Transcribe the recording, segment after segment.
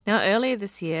Now, earlier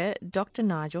this year, Dr.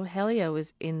 Nigel Hellier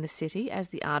was in the city as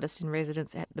the artist in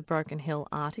residence at the Broken Hill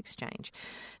Art Exchange.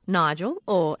 Nigel,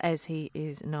 or as he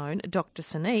is known, Dr.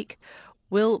 Sonique,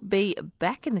 will be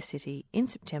back in the city in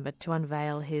September to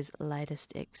unveil his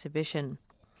latest exhibition.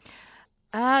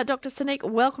 Dr. Sonique,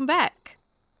 welcome back.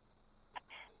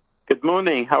 Good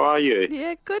morning. How are you?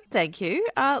 Yeah, good, thank you.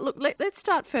 Look, let's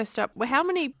start first up. How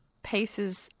many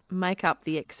pieces make up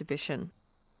the exhibition?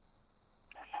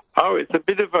 Oh, it's a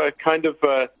bit of a kind of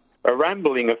a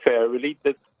rambling affair, really.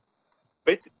 There's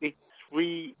basically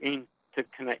three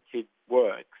interconnected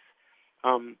works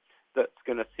that's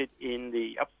going to sit in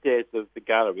the upstairs of the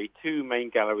gallery, two main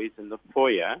galleries in the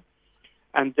foyer,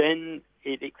 and then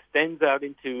it extends out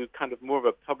into kind of more of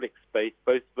a public space,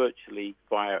 both virtually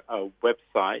via a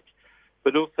website,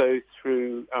 but also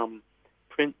through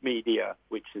print media,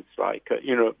 which is like,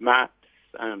 maps,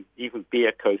 even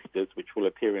beer coasters, which will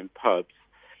appear in pubs.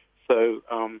 So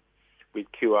with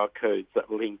QR codes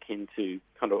that link into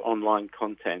kind of online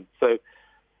content. So,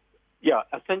 yeah,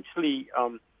 essentially a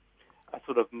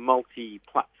sort of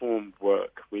multi-platform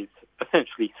work with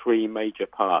essentially three major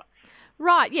parts.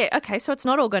 Right, yeah, okay, so it's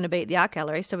not all going to be at the art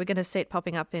gallery, so we're going to see it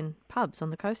popping up in pubs on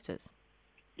the coasters.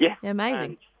 Yeah.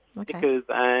 Amazing. And stickers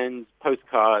and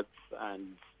postcards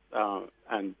and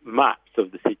maps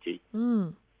of the city.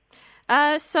 Mm.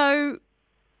 So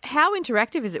how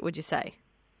interactive is it, would you say?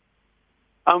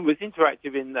 It's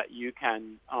interactive in that you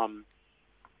can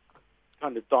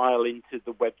kind of dial into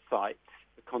the website,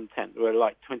 the content. There are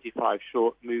like 25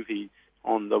 short movies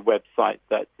on the website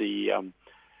that the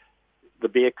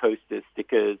beer coaster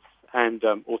stickers and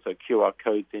also QR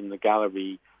codes in the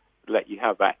gallery let you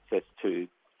have access to.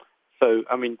 So,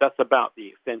 I mean, that's about the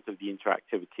extent of the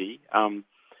interactivity.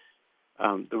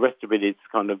 The rest of it is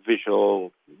kind of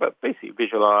visual, but basically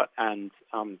visual art and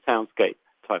soundscape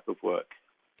type of work.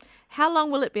 How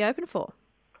long will it be open for?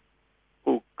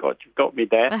 Oh, God, you've got me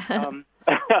there.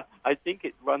 I think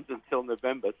it runs until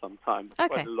November sometime. It's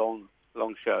quite a long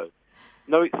show.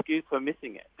 No excuse for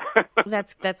missing it.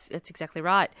 That's exactly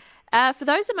right. For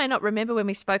those that may not remember when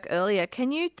we spoke earlier,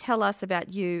 can you tell us about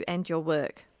you and your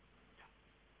work?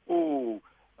 Oh,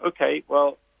 okay.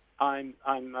 Well, I'm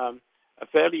a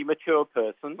fairly mature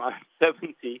person. I'm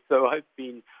 70, so I've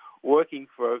been working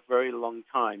for a very long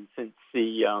time, since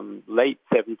the late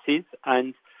 70s,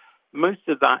 and most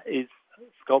of that is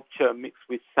sculpture mixed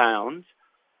with sound,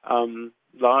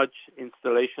 large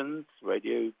installations,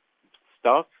 radio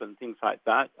stuff and things like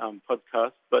that,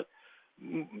 podcasts. But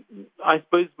I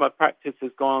suppose my practice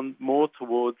has gone more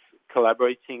towards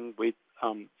collaborating with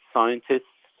scientists,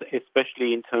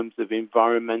 especially in terms of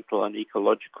environmental and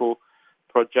ecological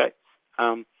projects.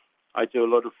 I do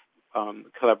a lot of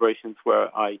collaborations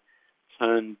where I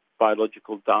turn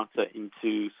biological data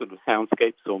into sort of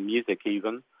soundscapes or music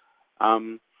even.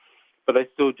 But I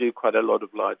still do quite a lot of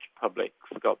large public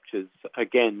sculptures,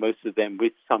 again, most of them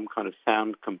with some kind of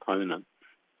sound component.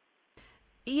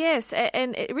 Yes,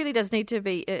 and it really does need to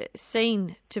be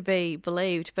seen to be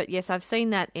believed. But yes, I've seen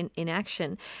that in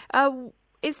action.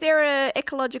 Is there an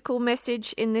ecological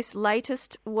message in this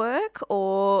latest work,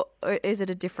 or is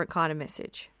it a different kind of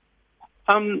message?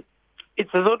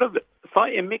 It's a sort of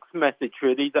slightly mixed message,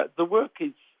 really, that the work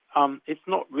is, it's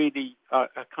not really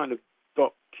a kind of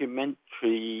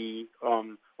documentary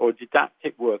or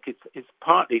didactic work. It's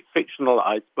partly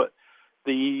fictionalized, but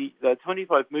the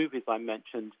 25 movies I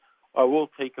mentioned are all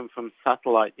taken from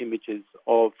satellite images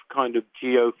of kind of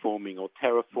geoforming or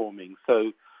terraforming,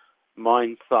 so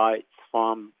mine sites,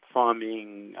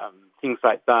 farming, things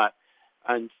like that.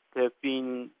 And they've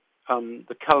been,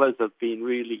 the colors have been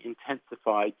really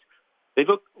intensified. They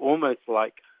look almost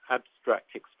like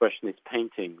abstract expressionist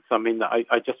paintings. I mean,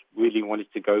 I just really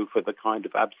wanted to go for the kind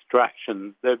of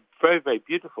abstraction. They're very, very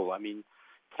beautiful. I mean,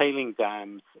 tailing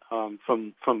dams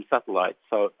from satellites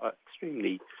are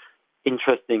extremely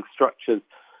interesting structures.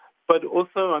 But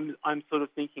also, I'm sort of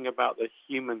thinking about the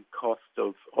human cost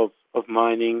of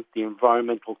mining, the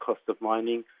environmental cost of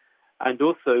mining, and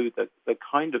also the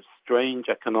kind of strange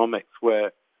economics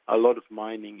where a lot of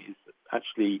mining is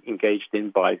actually engaged in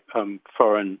by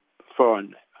foreign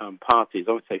parties.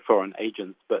 I would say foreign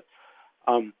agents, but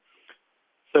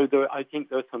so I think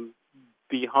there's some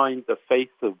behind the face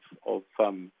of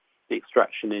the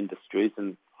extraction industries,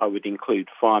 and I would include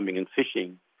farming and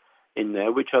fishing in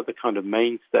there, which are the kind of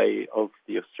mainstay of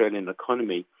the Australian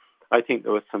economy. I think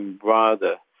there were some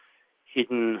rather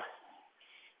hidden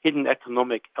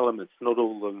economic elements, not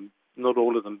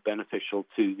all of them beneficial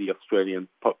to the Australian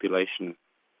population.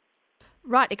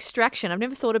 Right, extraction. I've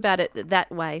never thought about it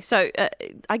that way. So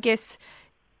I guess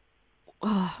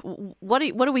What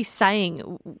are we saying?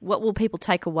 What will people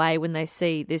take away when they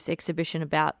see this exhibition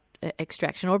about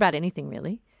extraction, or about anything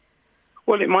really?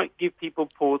 Well, it might give people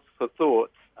pause for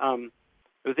thought.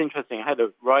 It was interesting. I had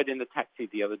a ride in the taxi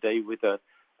the other day with a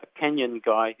Kenyan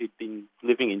guy who'd been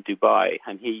living in Dubai,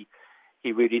 and he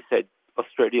really said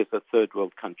Australia's a third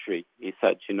world country. He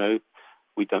said,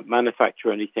 we don't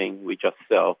manufacture anything, we just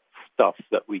sell stuff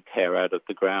that we tear out of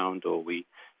the ground or we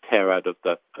tear out of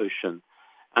the ocean.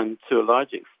 And to a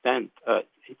large extent,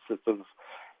 it's a sort of,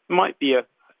 might be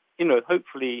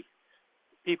hopefully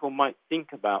people might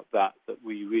think about that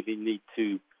we really need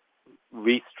to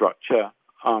restructure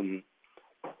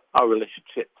our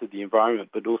relationship to the environment,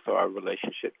 but also our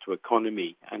relationship to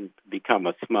economy, and become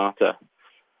a smarter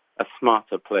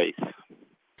place.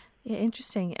 Yeah,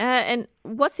 interesting. And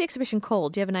what's the exhibition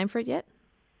called? Do you have a name for it yet?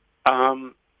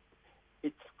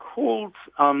 It's called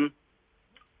Our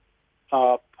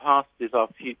Past is Our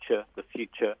Future, the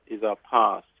Future is Our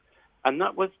Past. And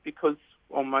that was because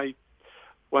on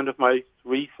one of my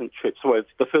recent trips, well,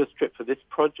 the first trip for this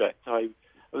project, I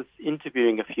was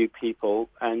interviewing a few people,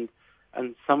 and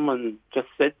someone just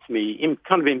said to me, in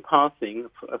passing,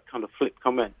 a kind of flip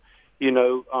comment,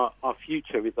 our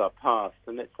future is our past.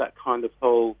 And it's that kind of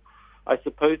whole, I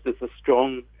suppose there's a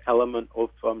strong element of,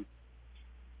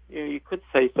 you could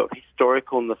say sort of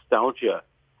historical nostalgia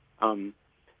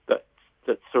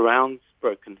that surrounds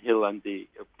Broken Hill and the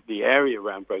area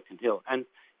around Broken Hill. And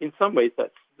in some ways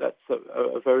that's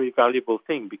a very valuable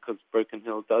thing, because Broken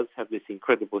Hill does have this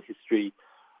incredible history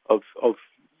of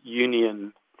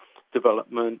union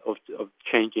development, of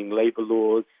changing labour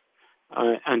laws,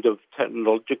 and of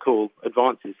technological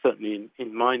advances, certainly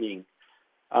in mining.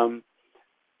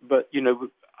 But,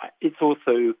 it's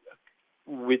also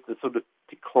with the sort of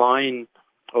decline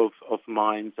of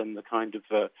mines and the kind of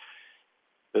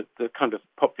the kind of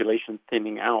population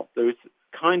thinning out, there is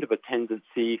kind of a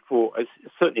tendency for,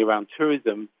 certainly around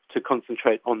tourism, to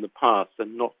concentrate on the past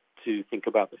and not to think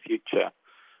about the future.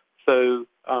 So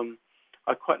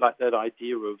I quite like that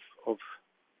idea of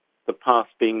the past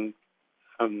being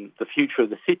the future of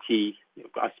the city.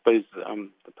 I suppose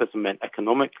the person meant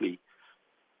economically.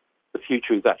 The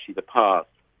future is actually the past,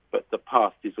 but the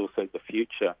past is also the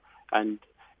future. And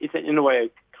it's, in a way, I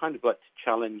kind of like to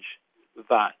challenge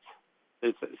that.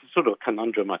 It's sort of a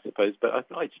conundrum, I suppose, but I'd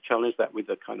like to challenge that with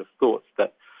the kind of thoughts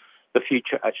that the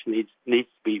future actually needs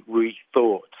to be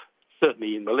rethought,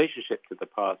 certainly in relationship to the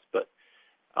past, but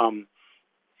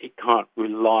it can't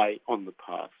rely on the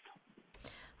past.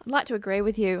 I'd like to agree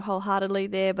with you wholeheartedly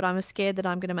there, but I'm scared that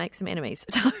I'm going to make some enemies,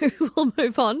 so we'll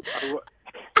move on.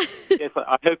 Yes,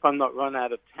 I hope I'm not run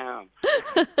out of town.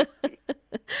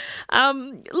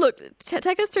 Look,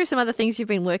 take us through some other things you've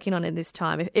been working on in this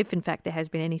time, if in fact there has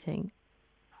been anything.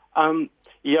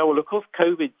 Yeah, well, of course,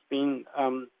 COVID's been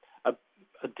a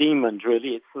demon, really.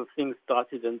 It's sort of things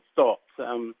started and stopped.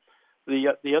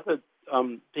 The other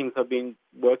things I've been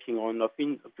working on, I've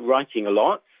been writing a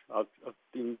lot. I've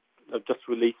just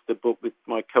released a book with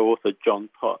my co-author John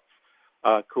Potts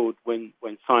called When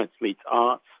Science Meets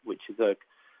Art, which is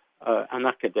an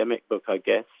academic book, I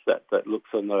guess, that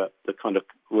looks on the kind of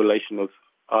relation of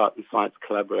art and science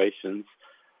collaborations.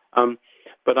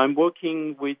 But I'm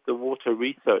working with the Water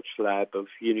Research Lab of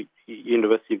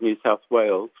University of New South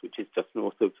Wales, which is just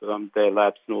north of their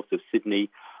labs north of Sydney,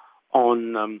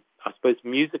 on I suppose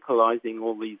musicalising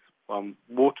all these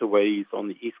waterways on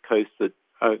the east coast that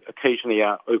occasionally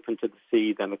are open to the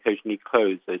sea, then occasionally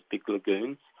close, those big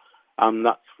lagoons.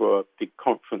 That's for a big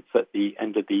conference at the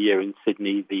end of the year in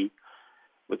Sydney,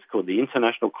 what's called the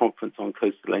International Conference on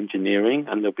Coastal Engineering,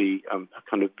 and there'll be a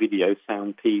kind of video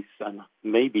sound piece and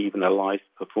maybe even a live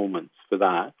performance for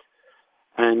that.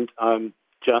 And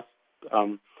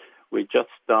we're just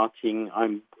starting.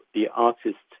 I'm the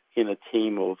artist in a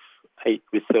team of 8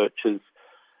 researchers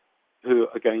who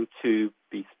are going to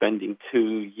be spending 2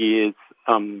 years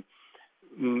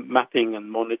mapping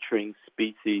and monitoring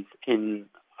species in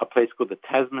a place called the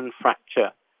Tasman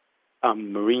Fracture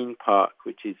Marine Park,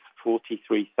 which is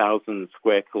 43,000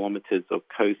 square kilometres of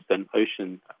coast and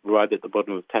ocean right at the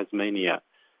bottom of Tasmania.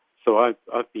 So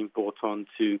I've been brought on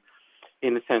to,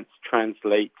 in a sense,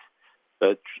 translate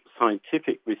the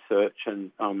scientific research,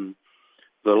 and there's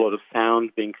a lot of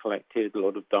sound being collected, a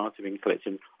lot of data being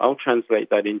collected. I'll translate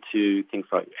that into things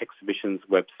like exhibitions,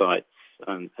 websites,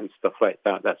 and stuff like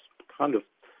that. That's kind of,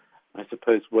 I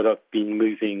suppose, what I've been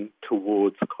moving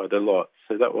towards quite a lot.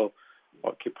 So that will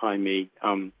occupy me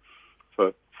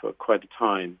for quite a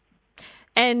time.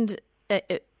 And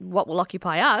what will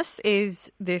occupy us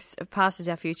is this Past is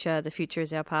Our Future, The Future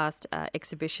is Our Past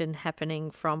exhibition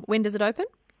happening from, when does it open?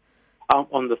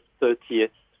 On the 30th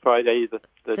Friday the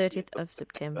 30th of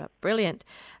September. Brilliant.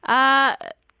 Nigel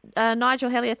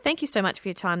Hellier, thank you so much for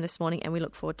your time this morning, and we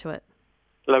look forward to it.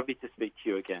 Lovely to speak to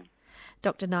you again.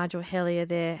 Dr. Nigel Hellier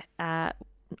there,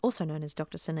 also known as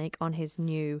Dr. Sonique, on his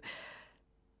new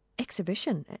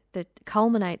exhibition that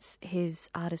culminates his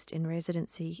artist in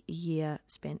residency year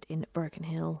spent in Broken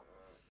Hill.